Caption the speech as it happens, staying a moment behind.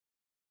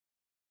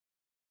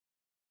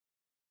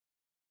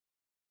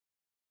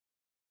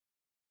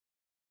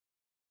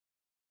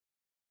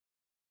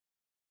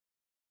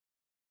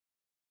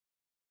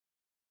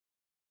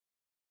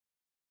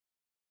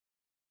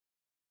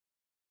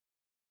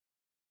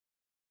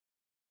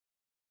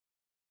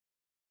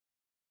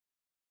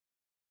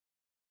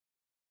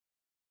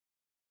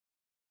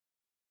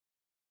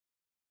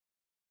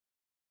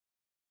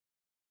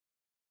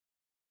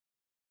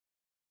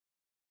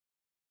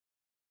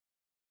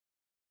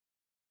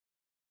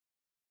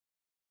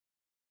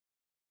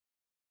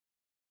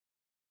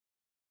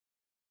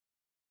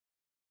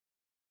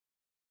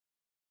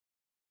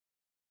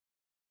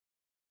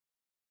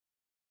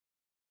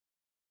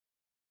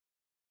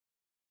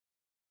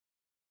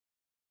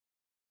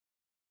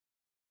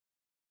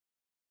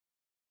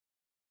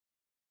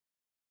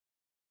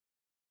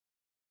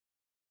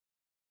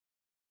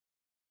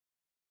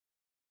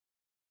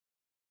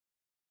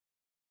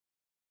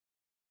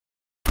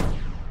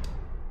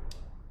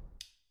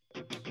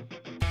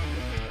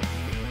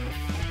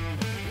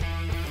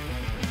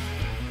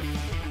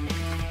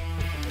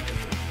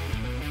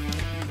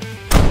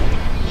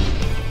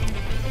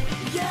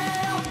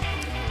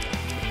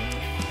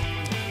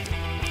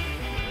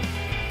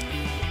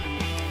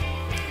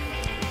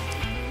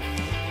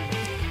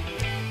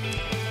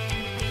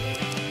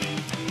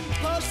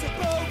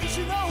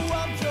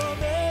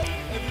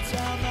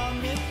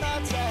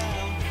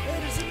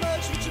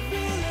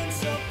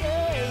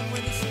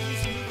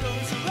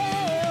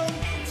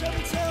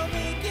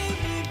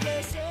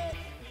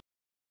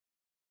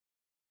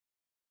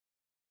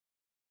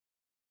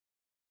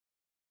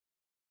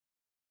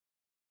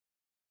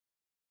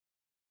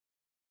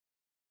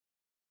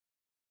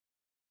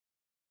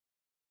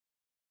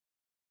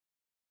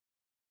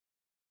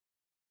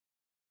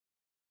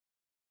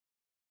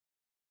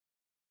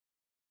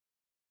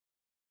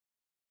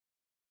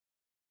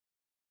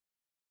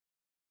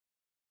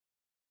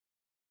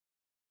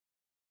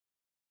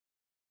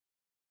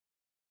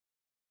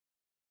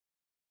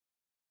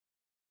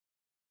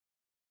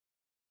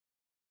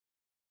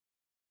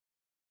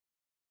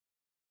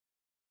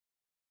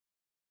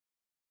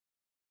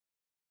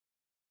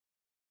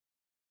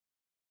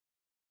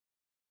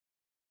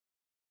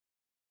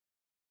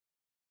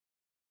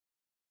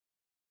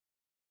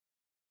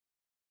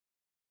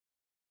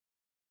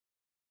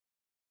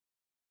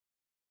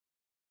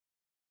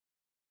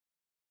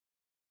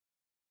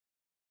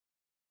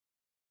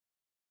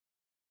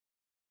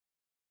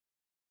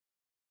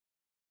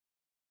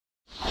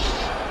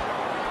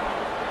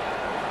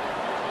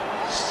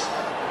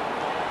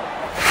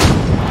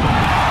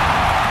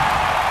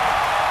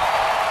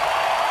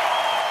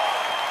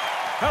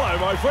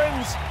my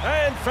friends,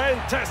 and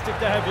fantastic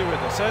to have you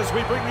with us as we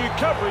bring you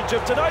coverage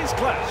of today's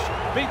clash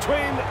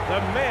between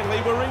the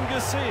Manly Warringah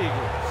Sea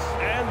Eagles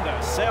and the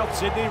South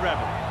Sydney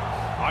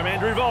Rabbitohs. I'm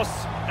Andrew Voss,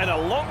 and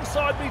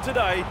alongside me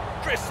today,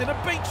 dressed in a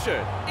beach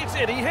shirt, it's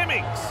Eddie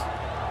Hemmings.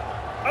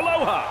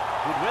 Aloha!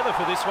 Good weather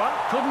for this one.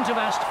 Couldn't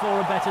have asked for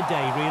a better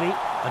day, really.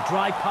 A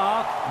dry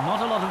park,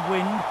 not a lot of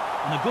wind,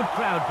 and a good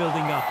crowd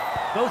building up.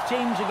 Both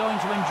teams are going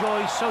to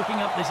enjoy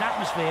soaking up this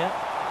atmosphere.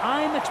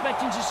 I'm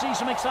expecting to see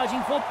some exciting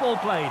football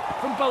played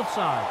from both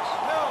sides.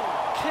 No,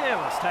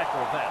 careless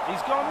tackle that.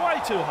 He's gone way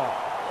too high.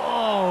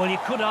 Oh, and you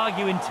could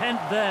argue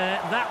intent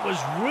there. That was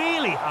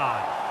really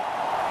high.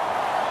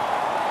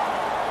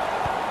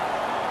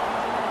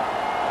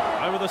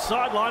 Over the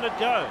sideline it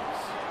goes.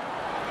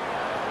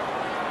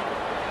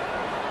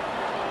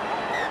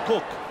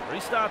 Cook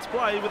restarts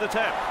play with a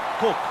tap.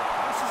 Cook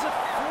passes it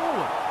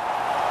forward.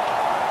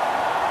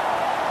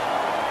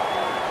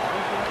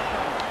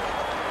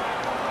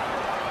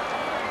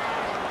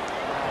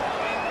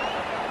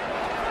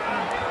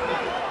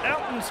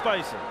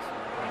 Spaces.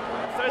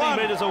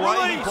 30 metres away,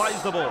 release. He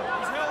plays the ball.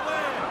 He's held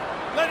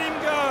there. Let him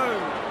go.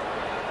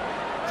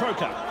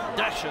 Croker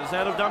dashes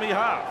out of dummy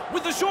half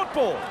with the short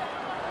ball.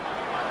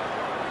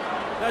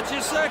 That's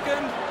your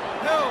second.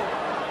 Held.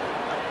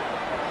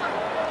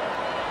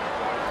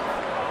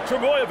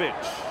 Trebojevic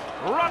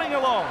running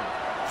along.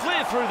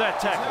 Clear through that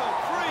tackle.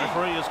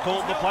 Referee has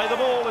called to play the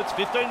ball. It's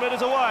 15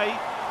 metres away.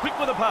 Quick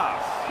with a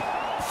pass.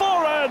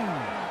 Foreign.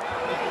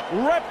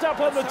 Wrapped up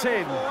on the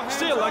 10.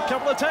 Still a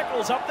couple of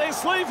tackles up their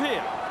sleeve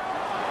here.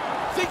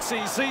 Thinks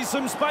he sees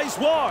some space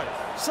wide.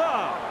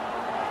 Saab.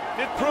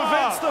 It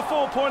prevents the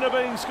 4-pointer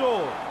being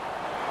scored.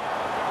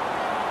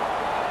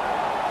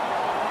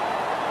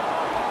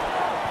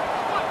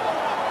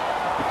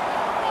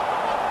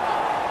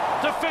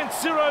 Defence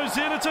zeroes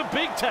in. It's a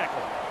big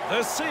tackle.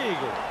 The Sea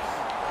Eagles.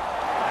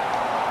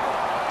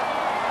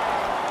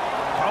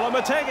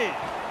 Kolomatagi.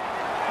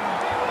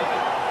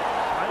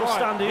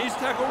 Stunned in. He's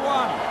tackle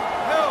one.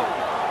 Held.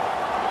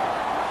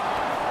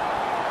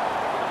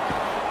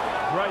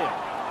 Graham.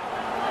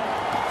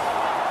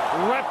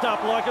 Wrapped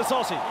up like a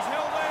sausage. He's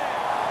held there.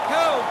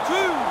 Held.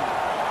 Two.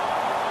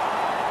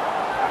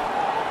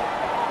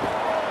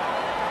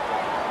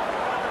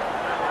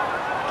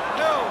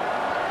 Held.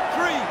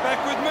 Three.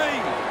 Back with me.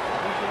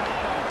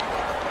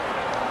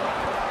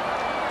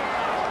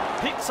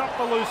 Picks up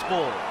the loose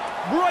ball.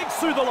 Breaks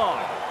through the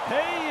line.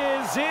 He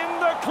is in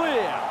the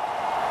clear.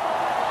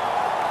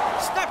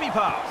 Snappy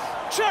pass.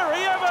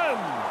 Cherry Evans.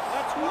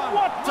 That's one.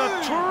 What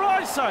a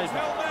try saver.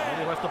 And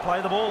he'll have to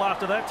play the ball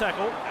after that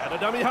tackle. Out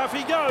of dummy half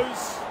he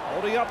goes.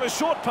 Holding up a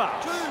short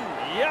pass.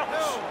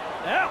 Ouch.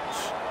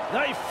 Ouch.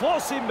 They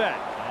force him back.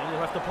 And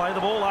he'll have to play the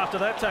ball after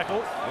that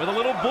tackle with a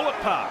little bullet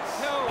pass.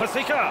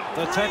 Pasika.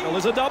 The tackle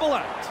is a double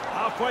act.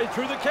 Halfway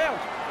through the count.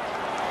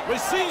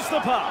 Receives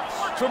the pass.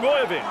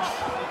 Trebojevic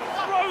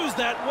throws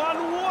that one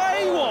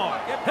way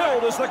wide.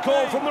 Held as the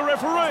call from the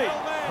referee.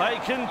 They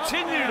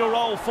continue to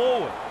roll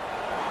forward.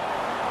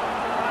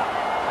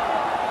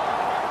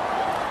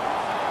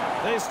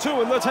 There's two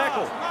in the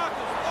tackle.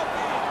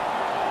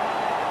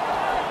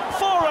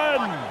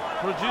 Foreign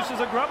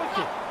produces a grubber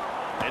kick.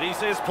 And he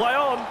says play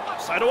on.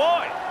 So do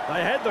I.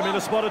 They had them in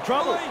a spot of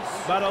trouble,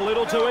 but a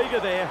little too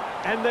eager there,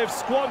 and they've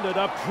squandered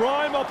a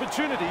prime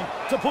opportunity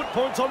to put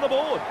points on the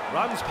board.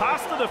 Runs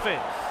past the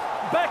defence.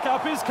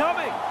 Backup is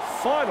coming.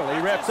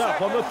 Finally wrapped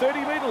up on the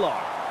 30-metre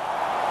line.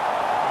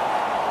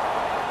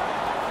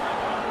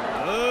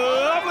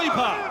 Lovely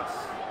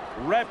pass.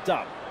 Wrapped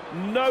up.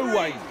 No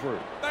way through.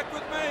 Back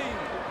with me.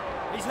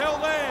 He's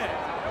held there.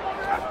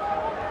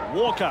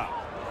 Walker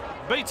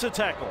beats a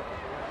tackle.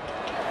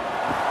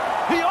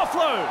 He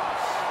offloads.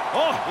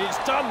 Oh, he's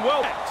done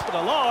well.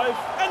 Alive,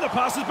 and the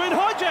pass has been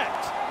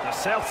hijacked. The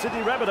South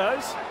Sydney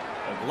Rabbitohs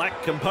have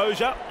lacked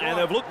composure and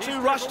have looked too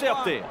rushed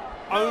out there,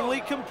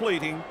 only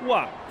completing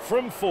 1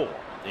 from 4.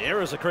 The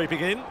errors are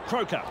creeping in.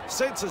 Croker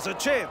senses a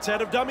chance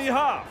out of dummy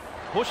half,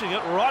 pushing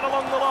it right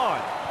along the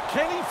line.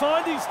 Can he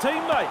find his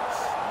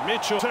teammates?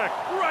 Mitchell,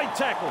 great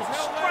tackle,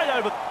 straight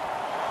over.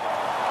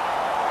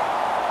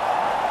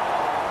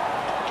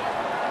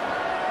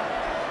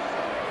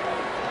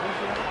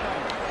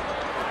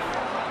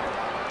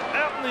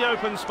 Out in the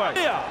open space.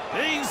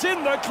 He's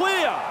in the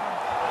clear.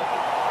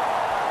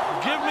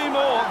 Give me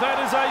more. That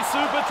is a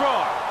super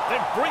try.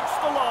 They've breached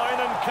the line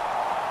and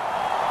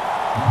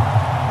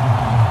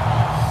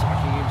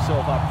sucking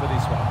himself up for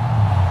this one.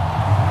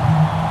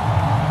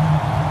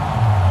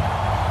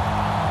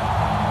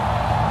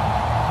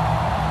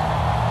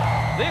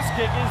 This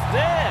kick is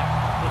there.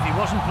 If he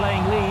wasn't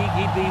playing league,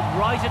 he'd be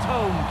right at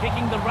home,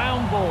 kicking the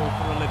round ball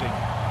for a living.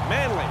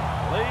 Manly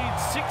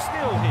leads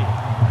 6-0 here.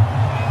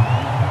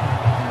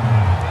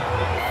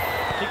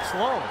 Kicks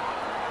long.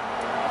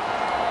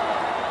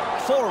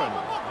 Foreign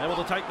able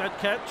to take that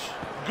catch.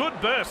 Good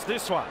burst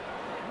this one.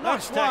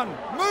 Nice tackle.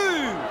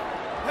 Move.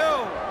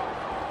 Held.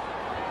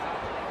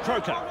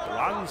 Croker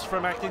runs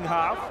from acting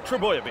half.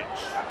 Trebojevic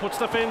puts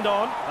the fend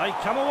on. They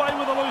come away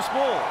with a loose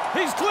ball.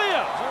 He's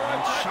clear.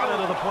 And shut out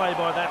of the play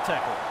by that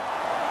tackle.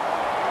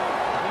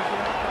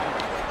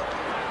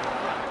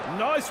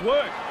 Nice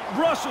work.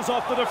 Rushes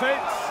off the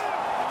defence.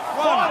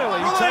 Finally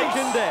Release.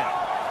 taken down.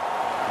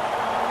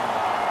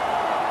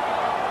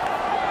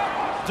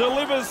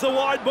 Delivers the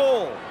wide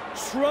ball.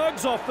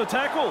 Shrugs off the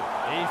tackle.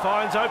 He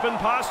finds open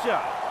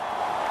pasture.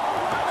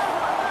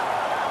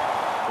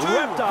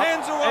 Wrapped up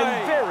hands away.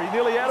 and very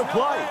nearly out of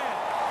play.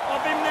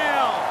 Off him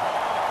now.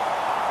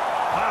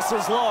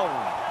 Passes long.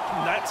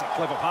 That's a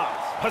clever pass.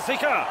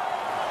 Pasika.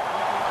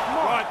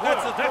 Right,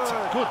 that's a That's a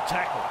third. good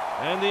tackle.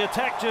 And the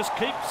attack just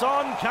keeps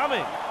on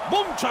coming.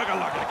 Boom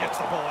Chuggalugga gets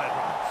the ball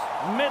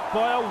out. Met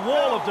by a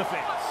wall of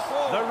defence.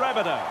 The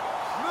rabbitohs.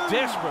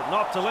 Desperate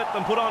not to let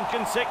them put on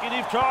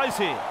consecutive tries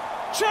here.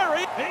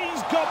 Cherry,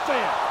 he's got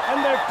there.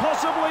 And they've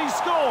possibly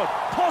scored.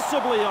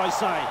 Possibly, I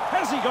say.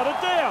 Has he got it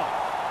down?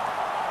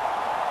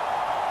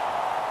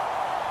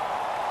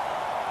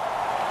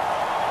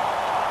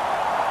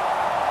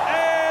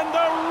 And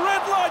the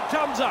red light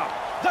comes up.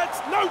 That's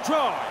no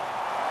try.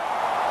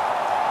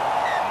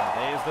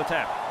 And there's the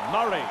tap.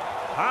 Murray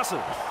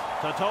passes.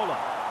 Totola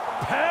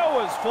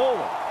powers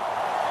forward.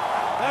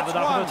 That's Ended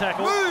up one. in the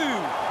tackle.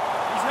 Move.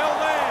 He's held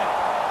there.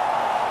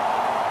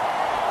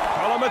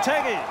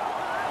 Kolomategi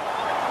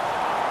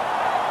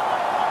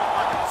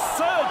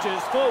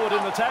surges forward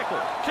in the tackle.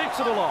 Keeps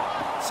it along.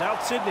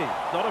 South Sydney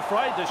not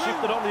afraid to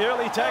shift it on the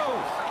early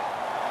tackles.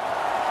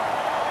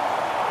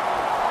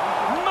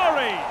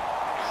 Murray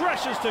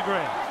crashes to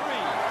ground. 3.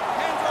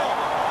 Hands off.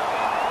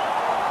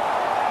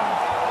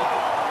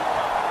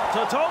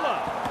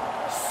 Totola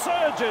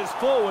surges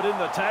forward in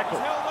the tackle.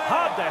 He's held there.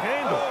 Hard to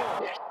handle.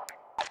 Oh.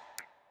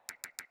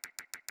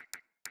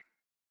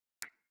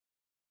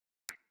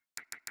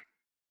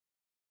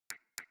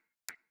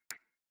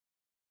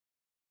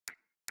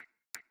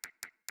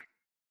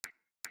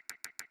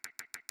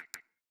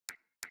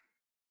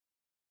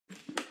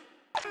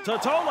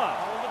 Totola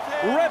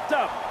wrapped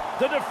up.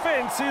 The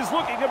defence is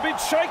looking a bit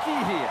shaky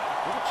here.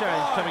 Little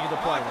change coming into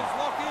play now.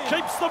 Lock in.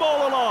 Keeps the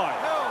ball alive.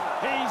 Held.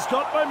 He's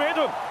got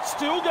momentum.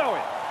 Still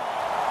going.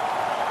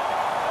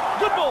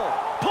 Good ball.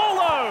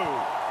 Paulo.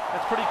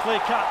 That's pretty clear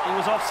cut. He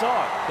was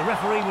offside. The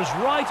referee was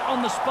right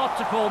on the spot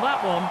to call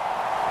that one.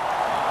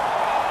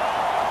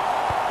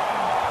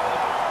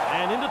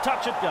 And into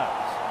touch it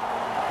goes.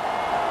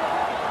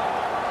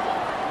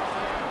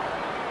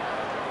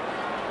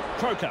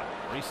 Croker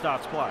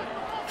restarts play.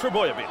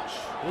 Trebojevic.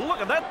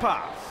 Look at that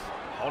pass.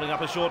 Holding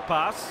up a short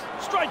pass.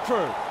 Straight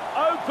through.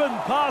 Open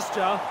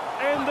pasture.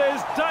 And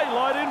there's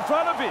daylight in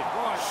front of him.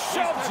 Right.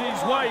 Shoves He's his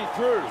taken way one.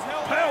 through. He's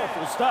held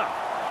Powerful there. stuff.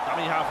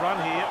 Dummy half run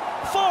here.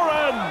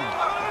 Foreign.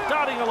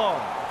 Darting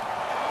along.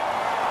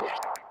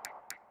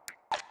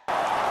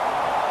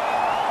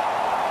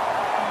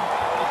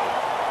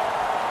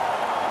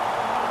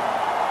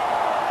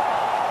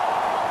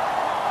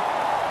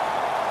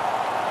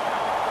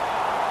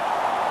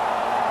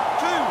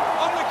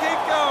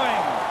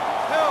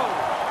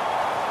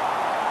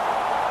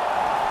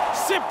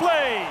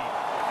 Sipley!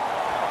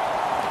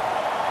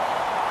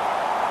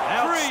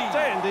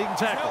 Outstanding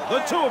tackle.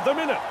 The two of them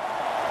in it.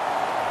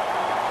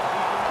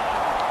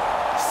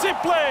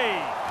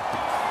 Sipley!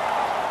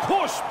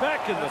 Push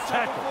back in the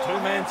tackle.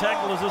 Two-man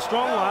tackle is a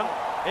strong one.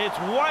 It's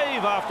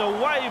wave after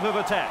wave of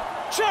attack.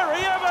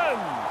 Cherry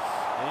Evans!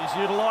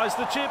 He's utilised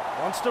the chip.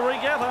 Wants to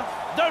regather.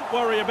 Don't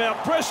worry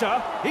about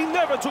pressure. He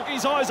never took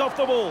his eyes off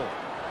the ball.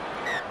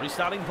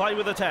 Restarting play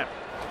with a tap.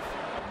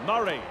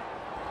 Murray.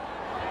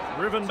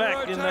 Driven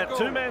back in that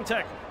two-man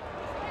tackle.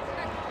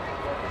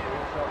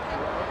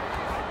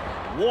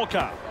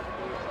 Walker.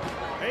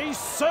 He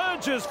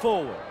surges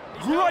forward.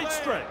 Great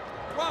strength.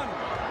 Run.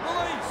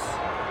 Release.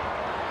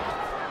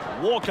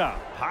 Walker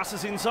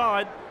passes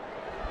inside.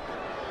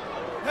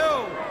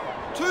 Held.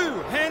 2.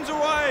 Hands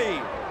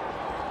away.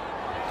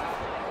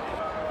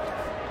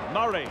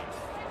 Murray.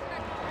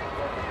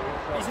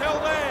 He's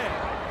held there.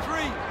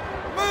 3.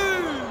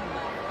 Move.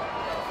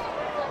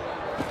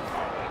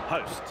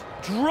 Host.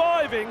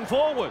 Driving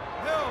forward.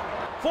 Held.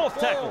 Fourth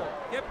 4. tackle.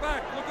 Get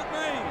back. Look at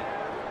me.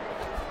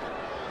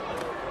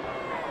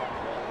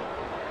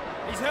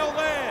 He's held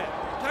there.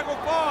 Tackle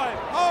 5.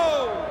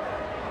 Hold.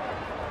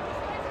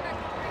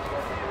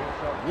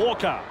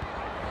 Walker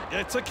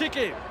gets a kick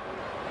in.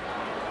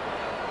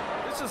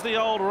 This is the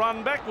old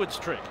run backwards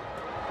trick.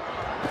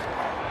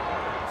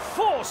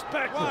 Forced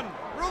backward.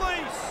 1.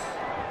 Release.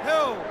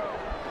 Held.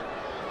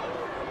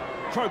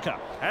 Croker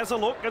has a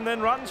look and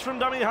then runs from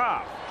dummy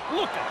half.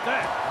 Look at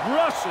that.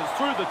 Rushes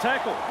through the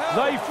tackle.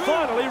 They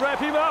finally wrap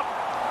him up.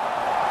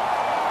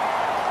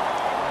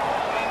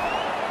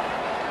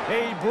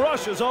 He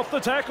brushes off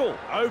the tackle.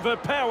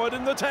 Overpowered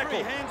in the 3.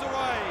 tackle. Hands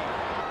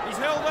away. He's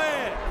held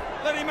there.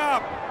 Let him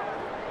up.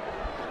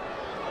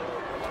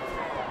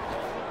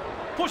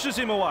 Pushes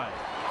him away.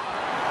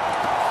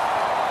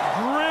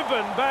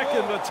 Driven back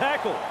in the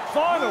tackle.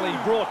 Finally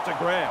brought to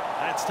ground.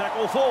 That's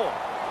tackle 4.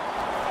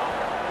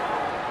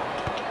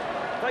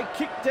 They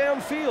kicked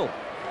downfield.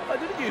 They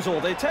didn't use all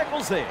their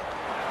tackles there.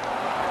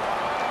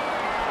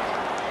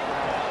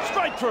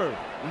 Straight through.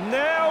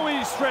 Now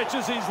he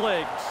stretches his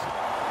legs.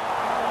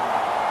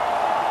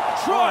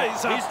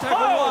 Tries a He's tackle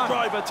pile 1.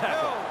 driver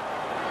tackle.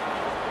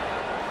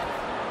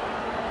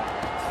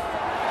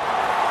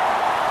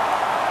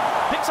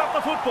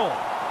 the football.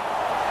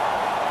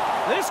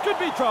 This could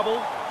be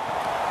trouble.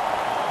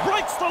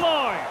 Breaks the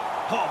line.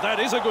 Oh, that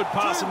is a good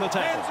pass in the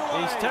tackle.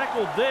 He's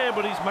tackled there,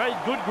 but he's made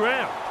good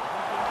ground.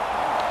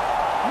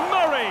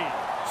 Murray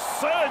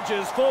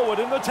surges forward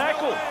in the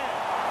tackle. 3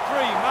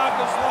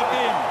 markers lock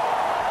in.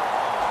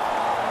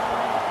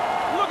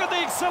 Look at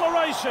the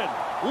acceleration.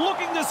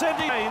 Looking to send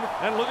in.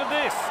 And look at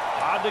this.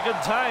 Hard to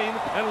contain.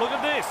 And look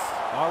at this.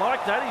 I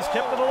like that. He's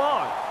kept it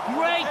alive.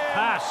 Great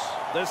pass.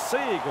 The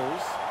Sea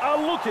Eagles are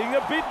looking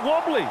a bit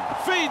wobbly.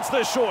 Feeds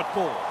the short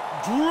ball.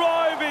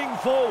 Driving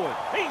forward.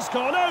 He's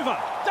gone over.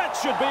 That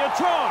should be a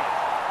try.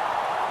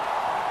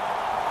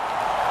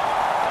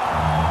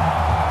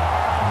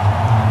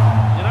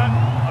 You know,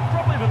 I'd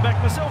probably even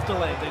back myself to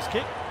land this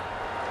kick.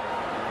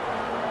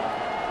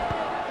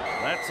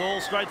 That's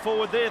all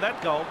straightforward there,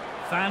 that goal.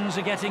 Fans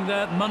are getting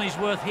their money's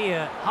worth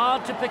here.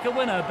 Hard to pick a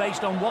winner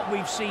based on what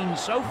we've seen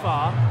so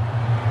far.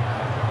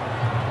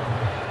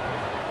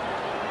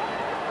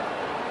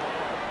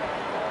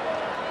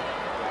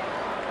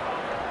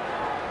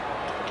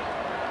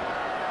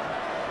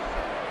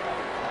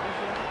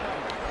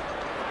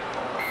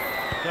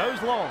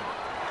 Goes long.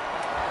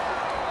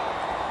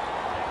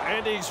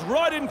 And he's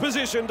right in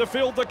position to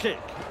field the kick.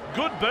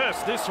 Good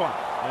burst, this one.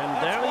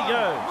 And down he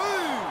goes.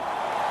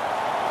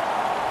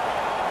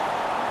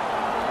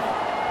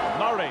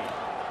 Murray.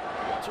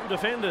 2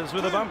 defenders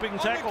with a bumping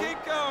tackle.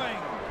 Keep going.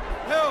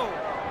 Hill.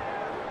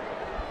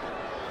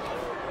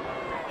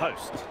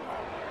 Post.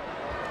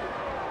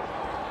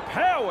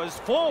 Powers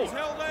forward. He's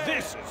held there.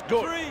 This is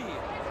good. 3.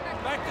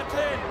 Back to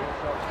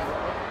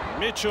 10.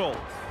 Mitchell.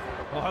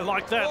 Oh, I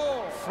like that.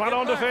 4. Front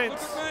on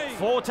defence.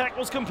 4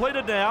 tackles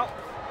completed now.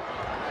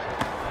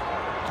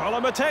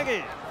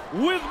 Kolomatangi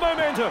with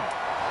momentum.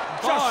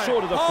 Just 5.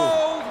 short of the full.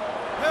 Hold.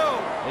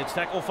 Hill. It's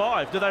tackle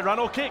 5. Do they run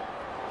or kick?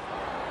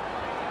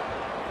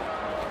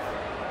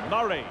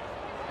 Murray.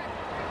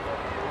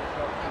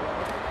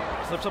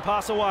 Slips a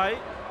pass away.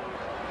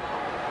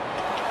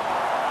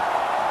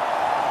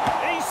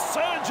 He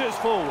surges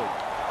forward.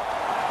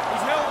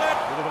 He's held that.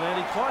 Bit of an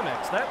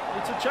anti-climax, that.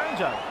 It's a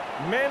change-up.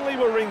 Manly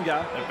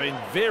Warringah have been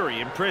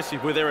very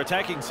impressive with their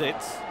attacking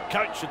sets.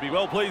 Coach should be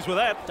well pleased with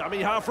that.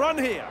 Dummy half run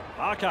here.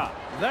 Barker.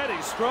 That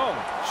is strong.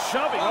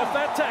 Shoving off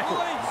that tackle.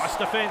 Nice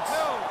defence.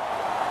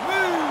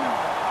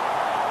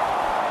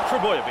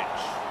 Trebojevic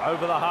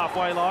over the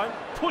halfway line,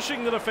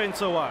 pushing the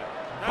defence away.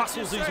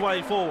 Bustles his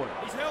way forward.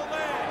 He's held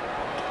there.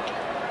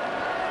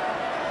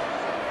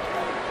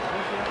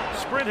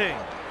 Sprinting.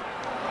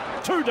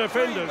 2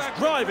 defenders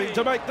driving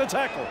to make the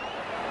tackle.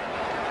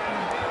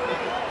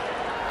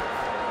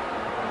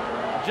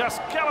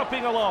 Just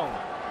galloping along.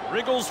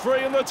 Wriggles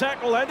free in the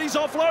tackle and he's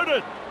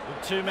offloaded.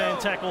 Good 2-man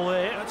tackle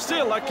there.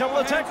 Still a couple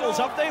of tackles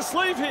up their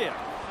sleeve here.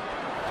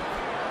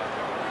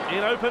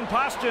 In open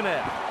pasture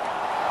now.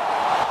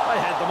 They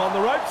had them on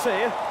the ropes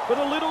here, but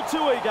a little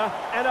too eager,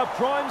 and a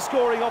prime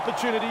scoring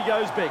opportunity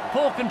goes big.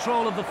 Poor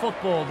control of the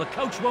football. The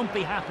coach won't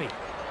be happy.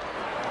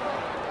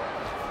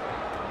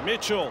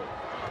 Mitchell.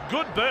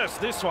 Good burst,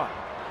 this one.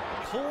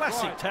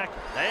 Classic tackle.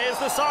 There's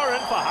the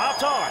siren for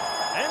half-time.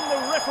 And the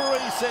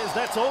referee says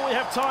that's all we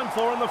have time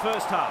for in the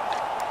first half.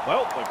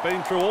 Well, we've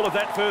been through all of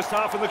that first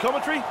half in the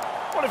commentary.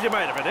 What have you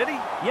made of it, Eddie?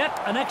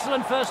 Yep, an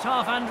excellent first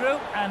half, Andrew,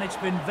 and it's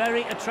been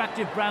very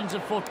attractive brands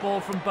of football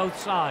from both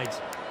sides.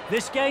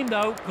 This game,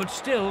 though, could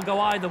still go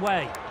either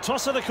way.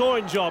 Toss of the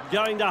coin job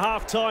going to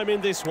half-time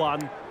in this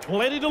one.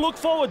 Plenty to look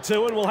forward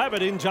to, and we'll have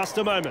it in just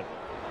a moment.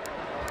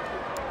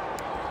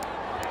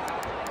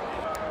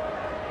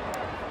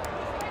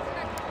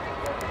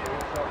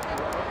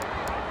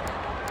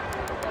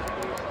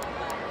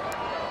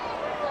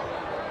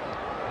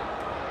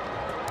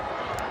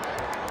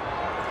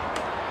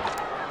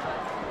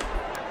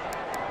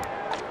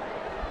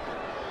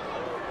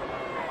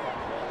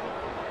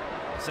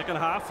 Second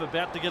half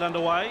about to get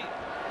underway. He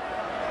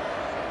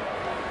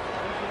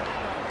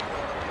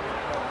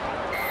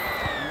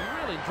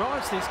really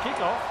drives this kick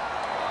off.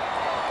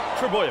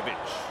 Trebojevic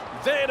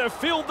there to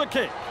field the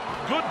kick.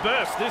 Good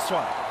burst, this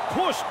one.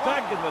 Pushed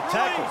back in the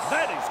tackle.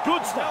 That is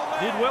good stuff.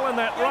 Did well in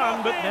that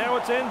run, but now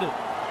it's ended.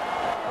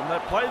 And they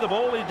play the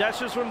ball, he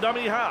dashes from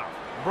dummy half.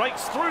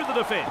 Breaks through the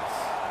defence.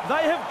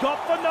 They have got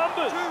the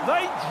numbers.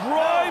 They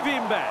drive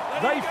him back.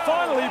 They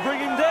finally bring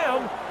him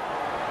down.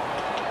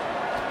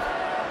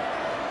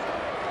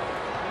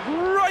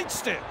 Great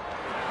step.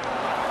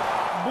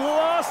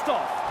 Blast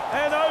off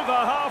and over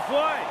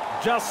halfway.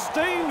 Just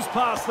steams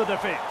past the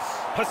defence.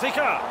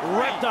 Pasika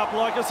wrapped up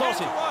like a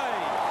sausage.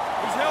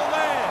 He's held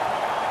there.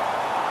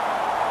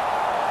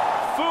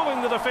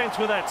 Fooling the defence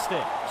with that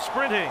step.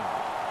 Sprinting.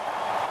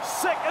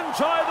 Second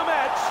try of the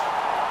match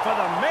for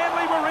the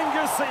Manly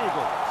Warringah Sea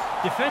Eagles.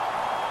 Defend.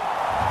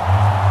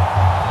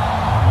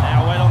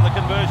 Now wait on the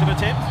conversion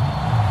attempt.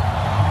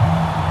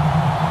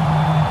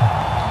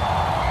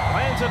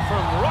 Planted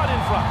from right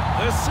in front.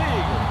 The Sea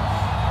Eagles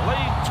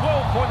lead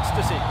 12 points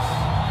to 6.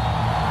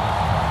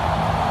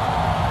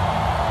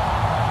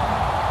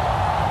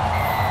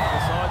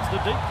 Decides the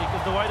deep kick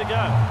is the way to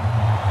go.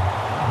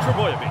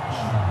 Trebojevic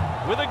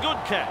with a good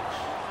catch.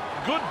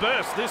 Good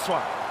burst, this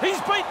one. He's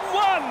beaten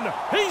one!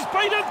 He's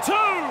beaten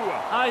two!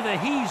 Either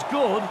he's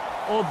good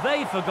or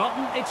they've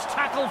forgotten it's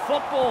tackle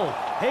football.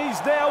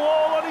 He's now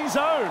all on his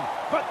own,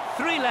 but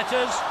 3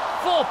 letters,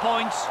 4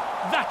 points,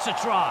 that's a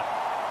try.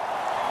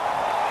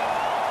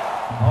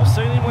 I've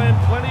seen him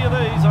land plenty of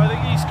these. I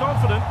think he's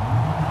confident.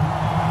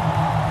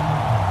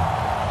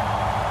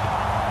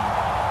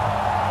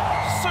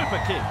 Super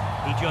kick.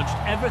 He judged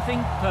everything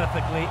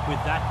perfectly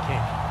with that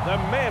kick. The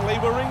Manly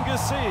Warringah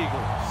Sea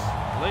Eagles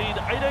lead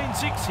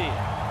 18-6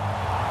 here.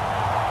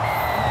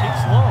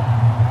 Kicks long.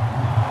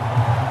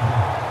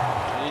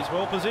 He's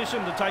well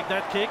positioned to take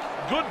that kick.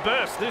 Good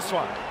burst this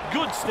one.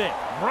 Good step.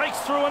 Breaks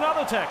through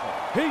another tackle.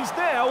 He's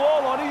now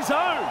all on his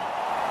own.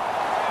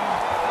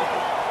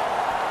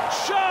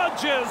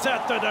 Charges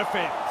at the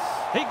defence.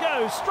 He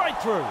goes straight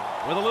through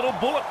with a little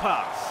bullet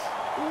pass.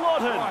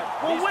 Lawton.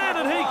 Well, where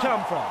did he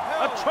come from?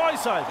 A try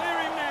saver.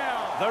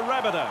 The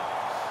rabbitohs.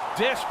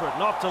 Desperate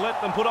not to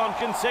let them put on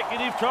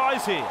consecutive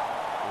tries here.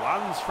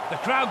 Runs. The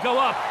crowd go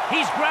up.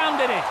 He's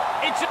grounded it.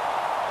 It's a...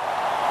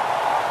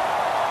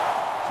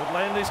 Should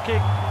land this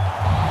kick.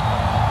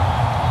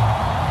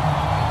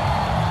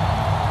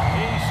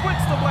 He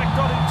splits the black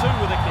dot in two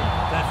with a kick.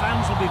 Their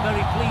fans will be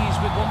very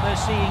pleased with what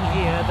they're seeing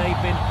here. They've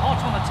been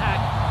hot on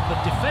attack, but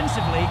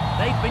defensively,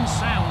 they've been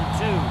sound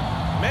too.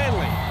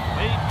 Manly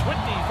lead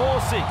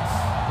 24-6.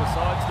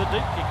 Besides the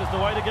deep kick is the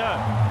way to go.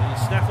 He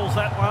snaffles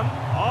that one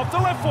off the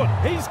left foot.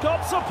 He's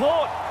got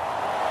support.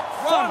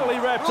 Finally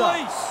wrapped up.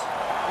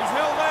 He's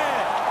held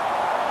there.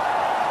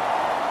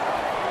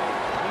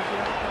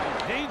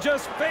 He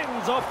just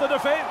fends off the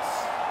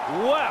defence.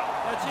 Wow.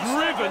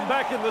 Driven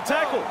back in the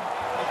tackle.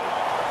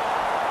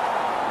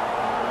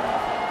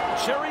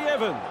 Cherry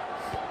Evans.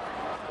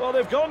 Well,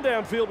 they've gone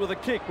downfield with a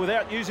kick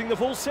without using the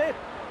full set.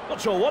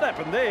 Not sure what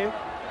happened there.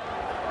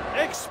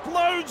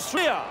 Explodes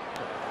clear.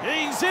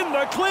 He's in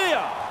the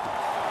clear.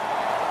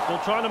 Still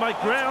trying to make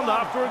ground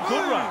after a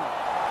good run.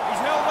 He's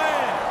held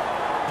there.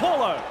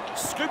 Paulo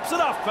scoops it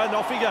up and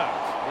off he goes.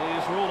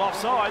 He's ruled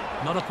offside.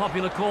 Not a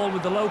popular call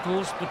with the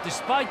locals, but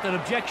despite their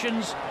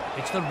objections,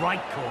 it's the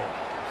right call.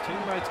 His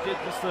teammates get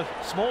just a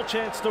small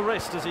chance to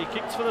rest as he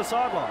kicks for the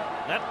sideline.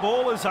 That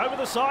ball is over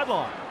the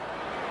sideline.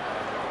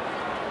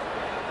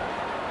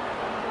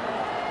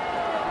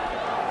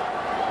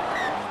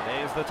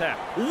 There's the tap.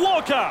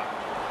 Walker!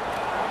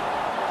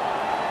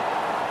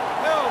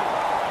 Held.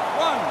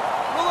 1.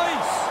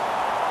 Release.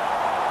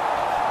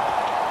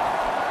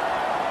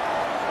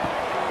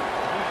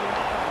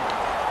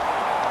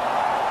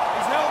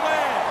 He's held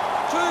there.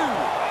 2.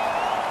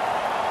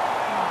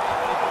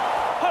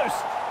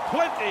 Post.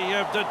 Plenty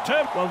of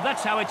determination. Well,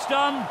 that's how it's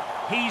done.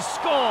 He's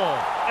scored.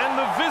 And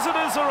the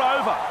visitors are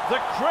over.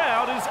 The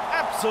crowd is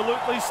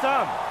absolutely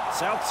stunned.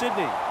 South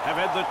Sydney have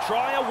had the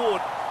try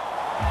award.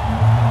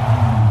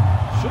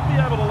 Should be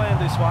able to land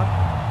this one.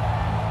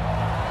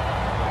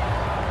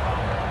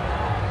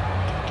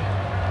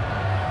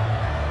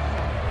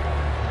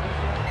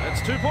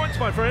 That's 2 points,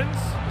 my friends.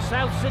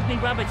 South Sydney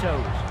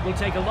Rabbitohs will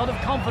take a lot of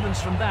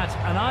confidence from that,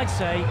 and I'd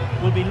say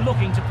will be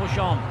looking to push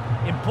on.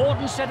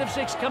 Important set of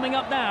 6 coming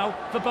up now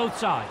for both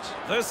sides.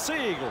 The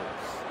Sea Eagles,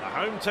 the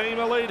home team,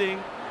 are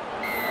leading.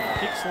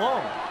 Kicks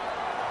long.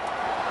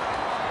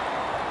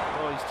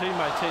 Oh, his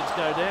teammates' heads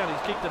go down.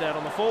 He's kicked it out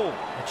on the fall.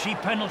 A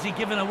cheap penalty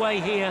given away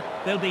here.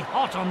 They'll be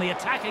hot on the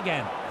attack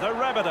again. The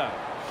Rabbitohs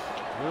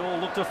will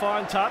look to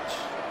find touch.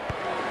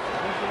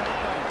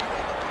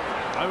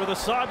 Over the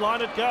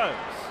sideline it goes.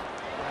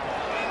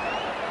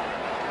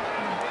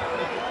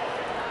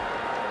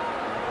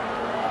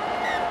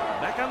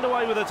 Back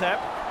underway with a tap.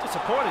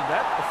 Disappointing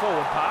that, the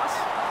forward pass.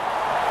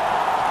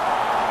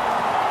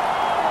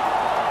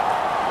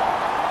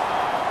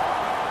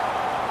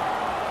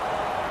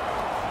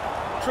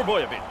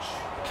 Trebojevic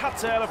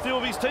cuts out a few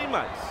of his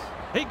teammates.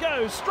 He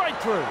goes straight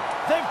through.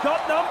 They've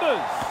got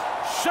numbers.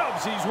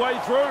 Shoves his way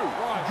through.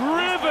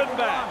 Driven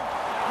back.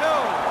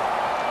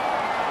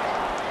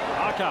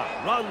 Parker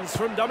runs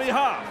from dummy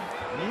half.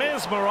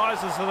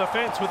 Mesmerises the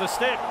defence with a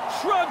step.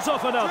 Shrugs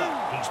off another.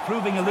 He's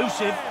proving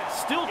elusive.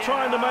 Still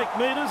trying to make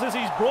metres as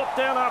he's brought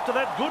down after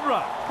that good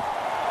run.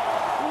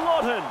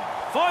 Lawton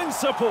finds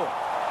support.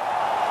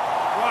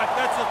 Right,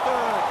 that's a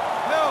third.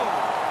 Held.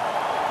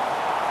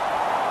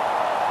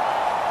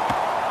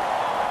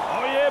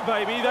 Oh yeah,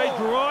 baby, they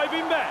drive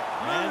him back.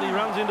 And he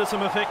runs into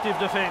some effective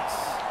defence.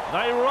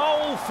 They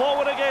roll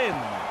forward again.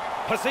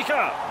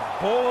 Pasika,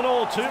 ball and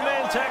all,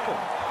 two-man tackle.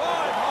 5,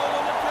 hold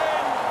on to 10.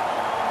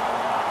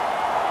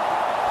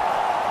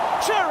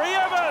 Cherry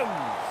Evans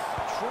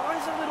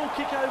tries a little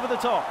kick over the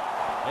top.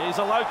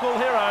 He's a local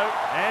hero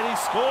and he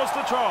scores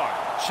the try.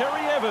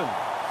 Cherry Evans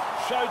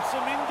showed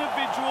some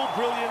individual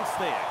brilliance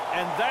there,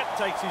 and that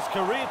takes his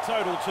career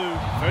total to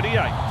 38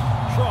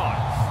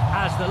 tries.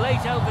 As the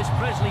late Elvis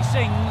Presley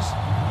sings,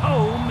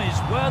 home is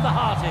where the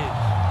heart is.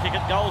 Kick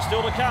at goal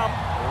still to come,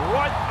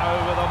 right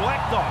over the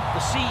black dot.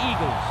 The Sea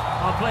Eagles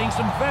are playing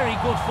some very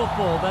good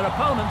football. Their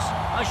opponents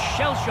are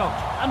shell-shocked,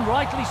 and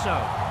rightly so.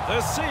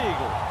 The Sea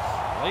Eagles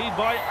lead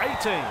by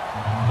 18.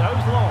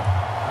 Goes long.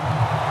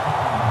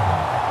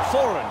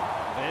 Foreign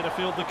There to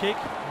field the kick.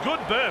 Good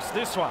burst,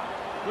 this one.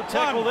 Good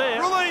tackle there.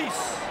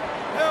 Release.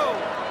 Held.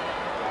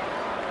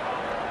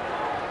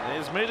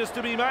 There's metres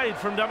to be made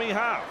from dummy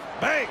half.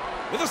 Bang!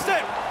 With a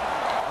step.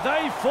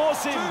 They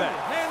force him back.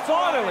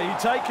 Finally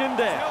taken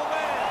down. Held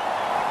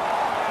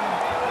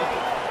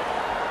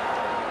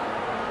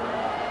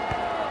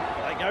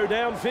there. They go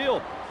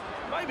downfield.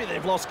 Maybe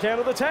they've lost count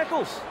of the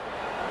tackles.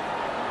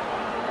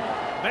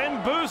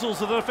 Bamboozles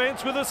the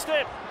defence with a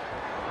step.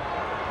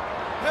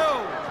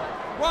 Held.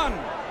 1.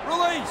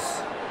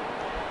 Release.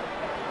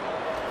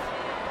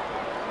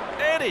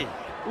 Eddie,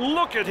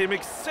 look at him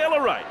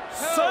accelerate.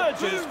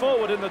 Surges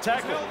forward in the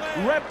tackle.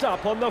 Wrapped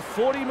up on the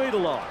 40-metre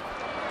line.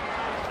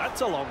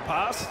 That's a long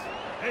pass.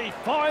 He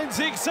finds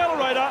the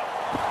accelerator.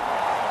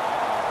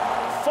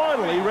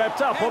 Finally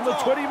wrapped up on the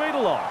 20-metre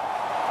line.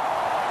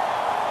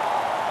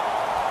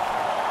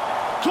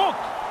 Cook.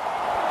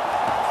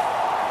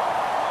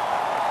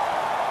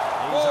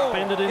 He's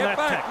upended in that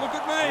tackle. Look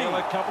at me. Well,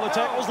 a couple of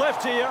tackles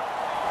left here.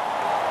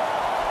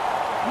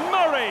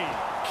 Murray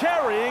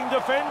carrying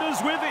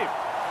defenders with him.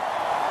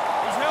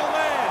 He's held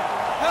there.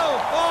 Held.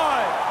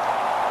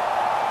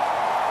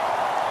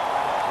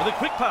 5. With a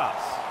quick pass.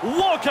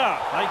 Walker.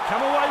 They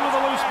come away with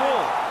a loose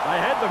ball.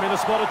 They had them in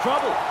a spot of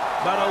trouble,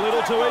 but a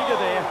little too eager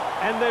there,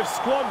 and they've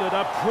squandered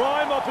a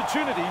prime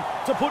opportunity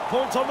to put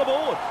points on the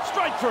board.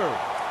 Straight through.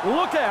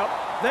 Look out.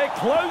 They're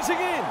closing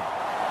in.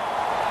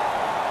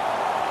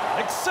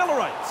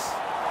 Accelerates.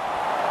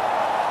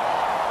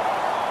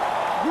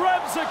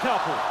 Grabs a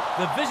couple.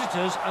 The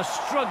visitors are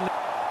struggling.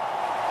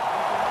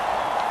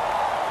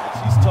 It's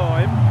his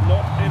time,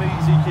 not an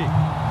easy kick.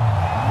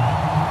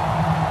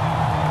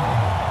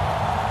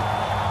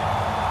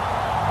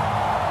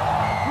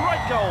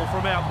 Great goal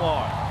from out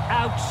wide.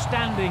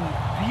 Outstanding,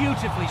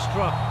 beautifully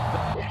struck.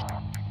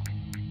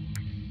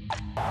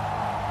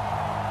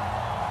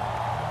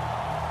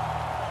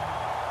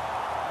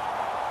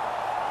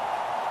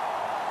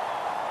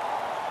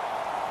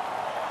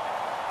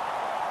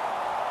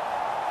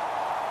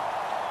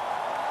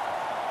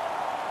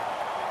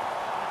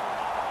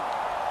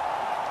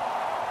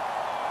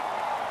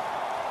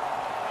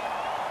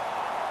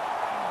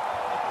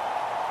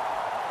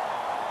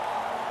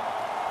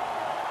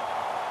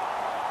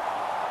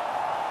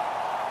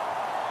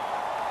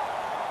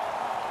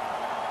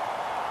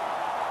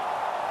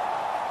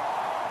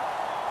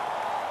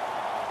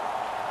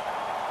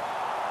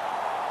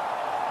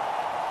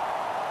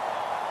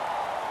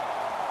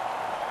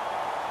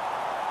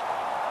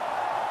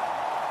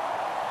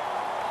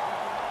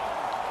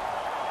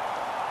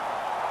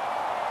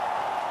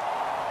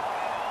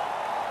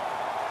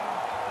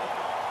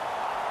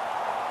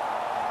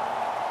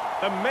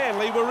 The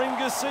Manly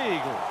Warringah Sea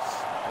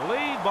Eagles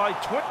lead by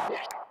 20.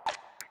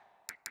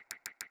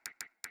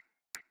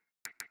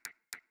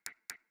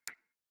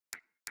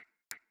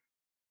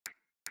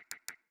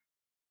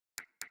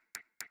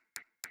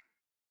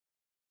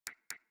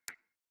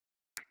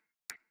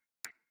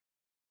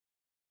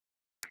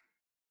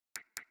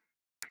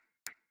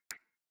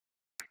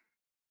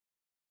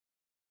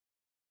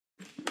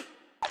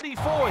 Here.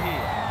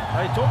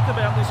 They talked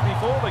about this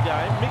before the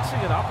game, mixing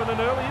it up in an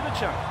early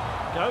interchange.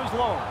 Goes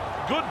long.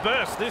 Good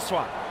burst, this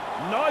one.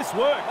 Nice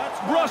work.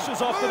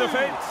 Brushes off the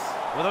defence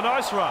with a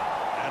nice run.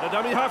 And a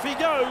dummy half he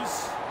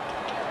goes.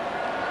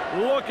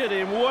 Look at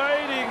him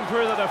wading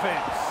through the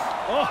defence.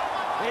 Oh,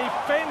 he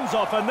fends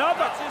off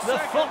another. The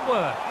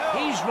footwork.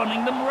 He's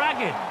running them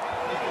ragged.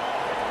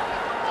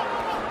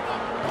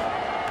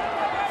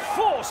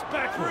 Forced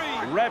backward.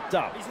 Wrapped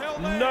up.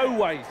 No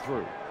way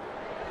through.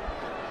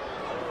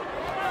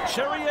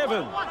 Cherry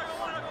Evans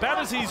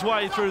batters his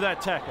way through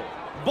that tackle.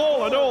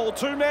 Ball and all,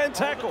 two-man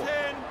tackle.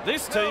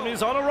 This team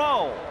is on a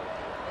roll.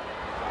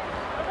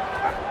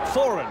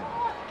 Thorin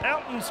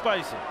out in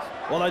spaces.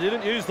 Well, they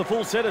didn't use the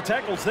full set of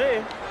tackles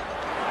there.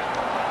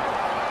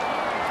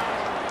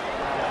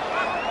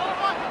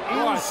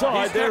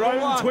 Inside their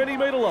own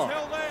 20-metre line.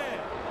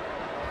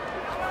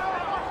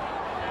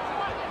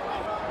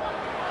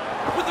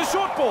 With the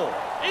short ball,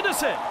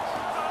 intercept.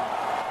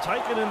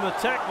 Taken in the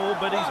tackle,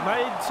 but he's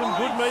made some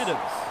good meters.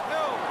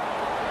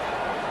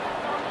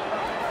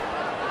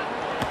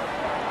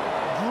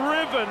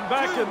 Driven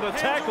back in the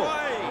tackle.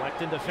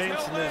 Blacked in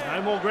defence, and there's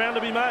no more ground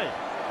to be made.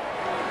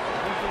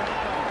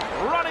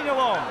 Running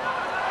along.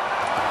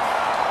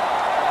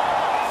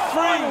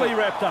 Finally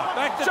wrapped up.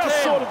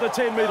 Just short of the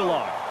 10-metre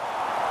line.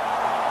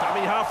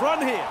 Dummy half run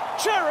here.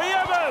 Cherry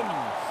Evans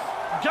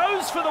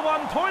goes for the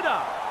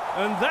one-pointer.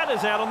 And that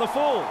is out on the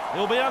full.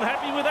 He'll be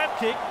unhappy with that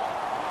kick.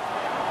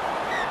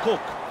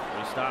 Cook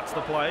restarts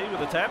the play with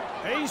a tap.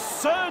 He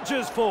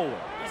surges forward.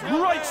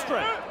 Great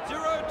strength.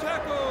 Zero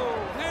tackle.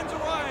 Hands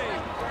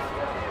away.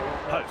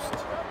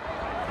 Post.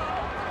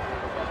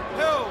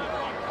 Held.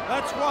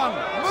 That's one.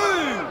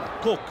 Move.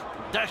 Cook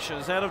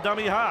dashes out of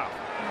dummy half.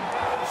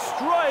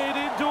 Straight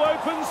into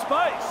open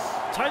space.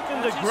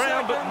 Taken to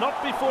ground, but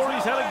not before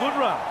he's had a good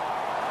run.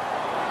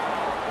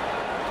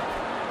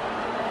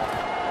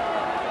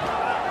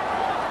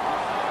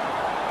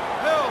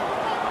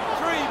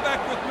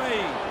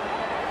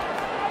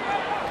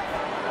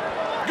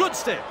 Good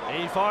step.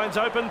 He finds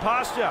open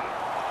pasture.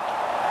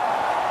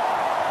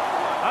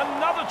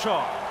 Another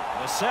try.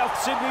 The South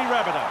Sydney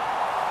Rabbitohs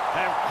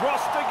have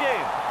crossed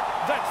again.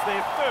 That's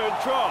their third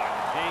try.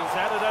 He's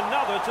added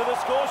another to the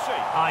score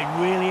sheet. I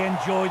really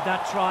enjoyed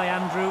that try,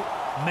 Andrew.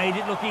 Made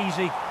it look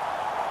easy.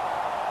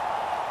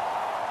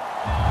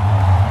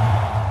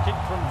 Kick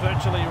from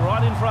virtually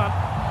right in front.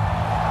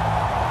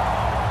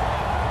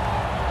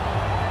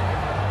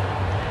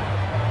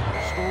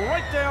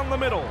 Straight down the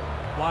middle.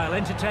 While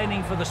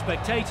entertaining for the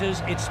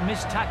spectators, it's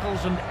missed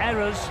tackles and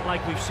errors,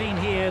 like we've seen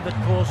here, that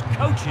cause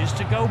coaches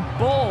to go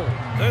bald.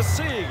 The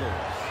Sea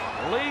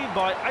Eagles lead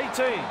by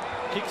 18.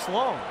 Kicks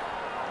long.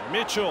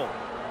 Mitchell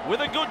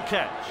with a good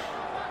catch.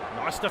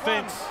 Nice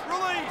defence.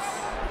 Release.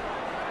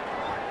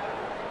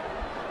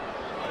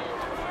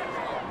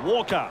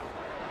 Walker.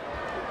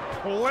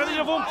 Plenty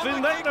of oomph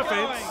in that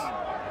defence.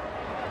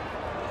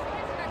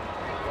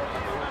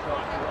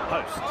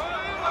 Post.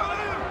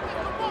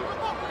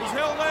 He's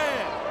held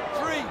there.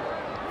 3.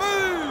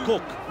 Move.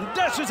 Cook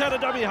dashes out a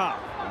dummy half.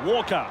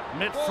 Walker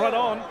met front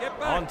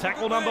on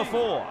tackle number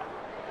 4.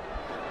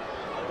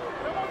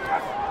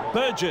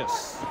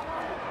 Burgess.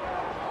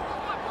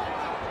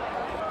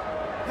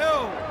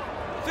 Held.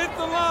 5th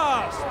and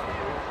last.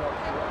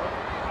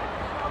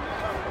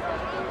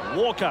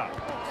 Walker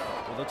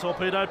with a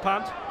torpedo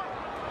punt.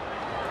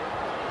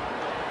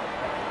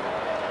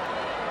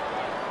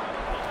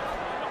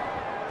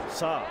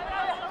 Saab.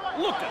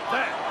 Look at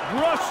that.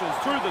 Rushes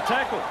through the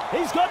tackle.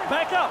 He's got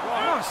backup.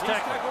 Nice He's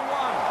tackle. tackle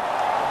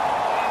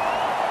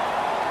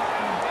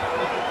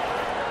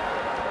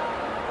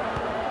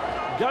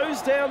 1.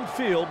 Goes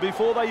downfield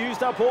before they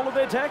used up all of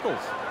their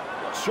tackles.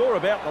 Not sure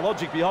about the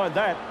logic behind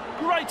that.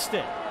 Great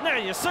step. Now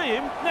you see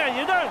him, now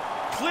you don't.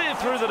 Clear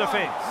through the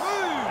defence.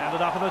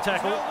 Rounded up in the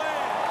tackle.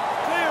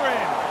 Clear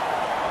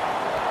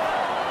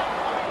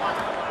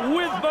in.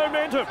 With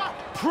momentum.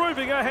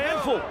 Proving a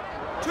handful.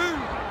 2.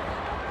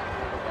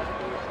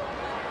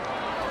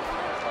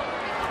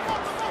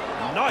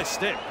 Nice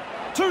step.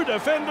 2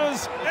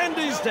 defenders and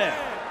he's down.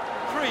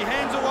 3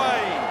 hands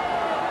away.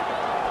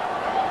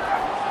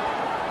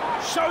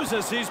 Shows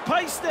us his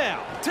pace now.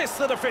 Tests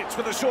the defence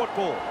with a short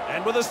ball.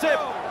 And with a step,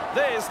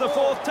 there's the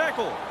 4th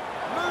tackle.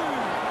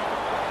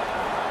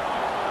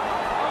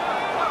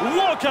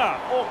 Walker.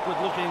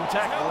 Awkward looking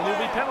tackle and he'll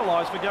be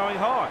penalised for going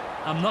high.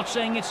 I'm not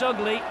saying it's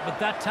ugly, but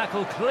that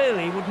tackle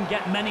clearly wouldn't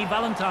get many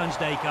Valentine's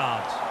Day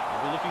cards.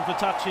 We'll be looking for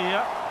touch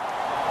here.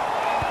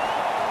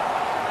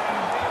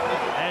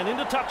 And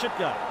into touch it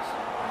goes.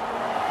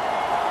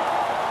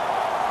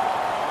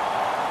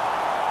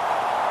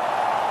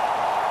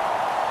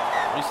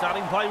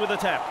 Restarting play with a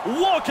tap.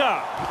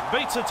 Walker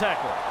beats a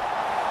tackle.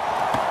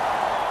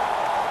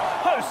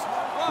 Post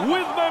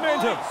with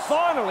momentum.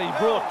 Finally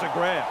brought to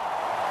ground.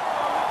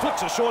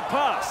 Flicks a short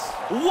pass.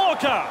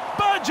 Walker.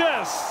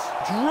 Burgess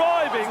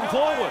driving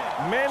forward.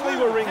 Manly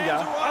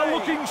Warringah are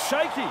looking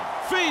shaky.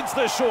 Feeds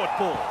the short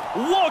ball.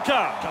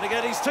 Walker going to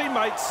get his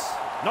teammates.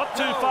 Not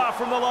too far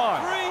from the line.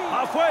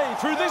 Halfway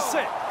through this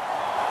set.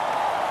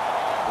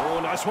 Oh,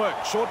 nice work.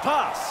 Short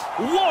pass.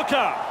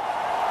 Walker.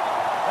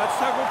 That's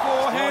tackle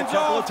 4. Hands A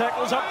couple off. of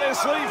tackles up their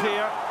sleeve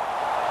here.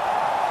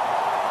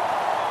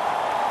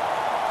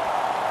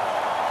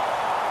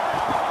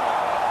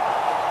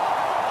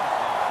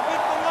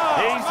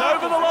 He's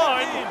over the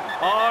line.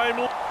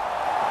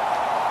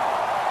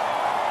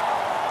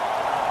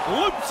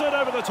 Loops it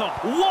over the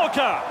top.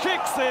 Walker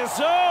kicks this.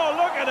 Oh,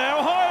 look at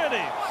how high it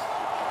is.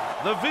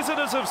 The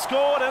visitors have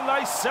scored and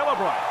they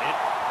celebrate it.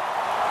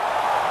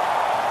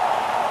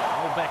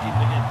 Hold back in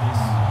to get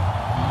this.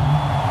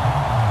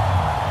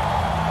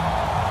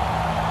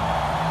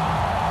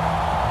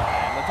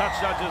 And the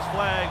touch judge's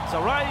flags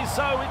are raised,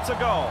 so it's a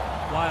goal.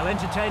 While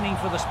entertaining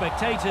for the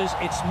spectators,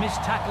 it's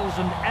missed tackles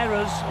and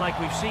errors, like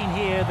we've seen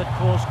here, that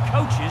cause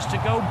coaches to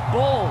go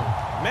bald.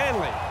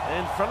 Manly,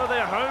 in front of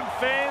their home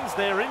fans,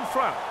 they're in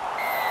front.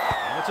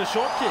 And it's a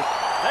short kick.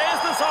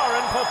 There's the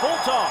siren for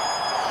full time.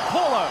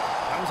 Paulo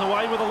comes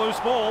away with a loose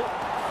ball.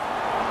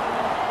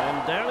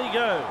 And down he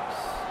goes.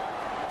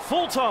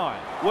 Full time.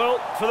 Well,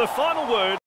 for the final word,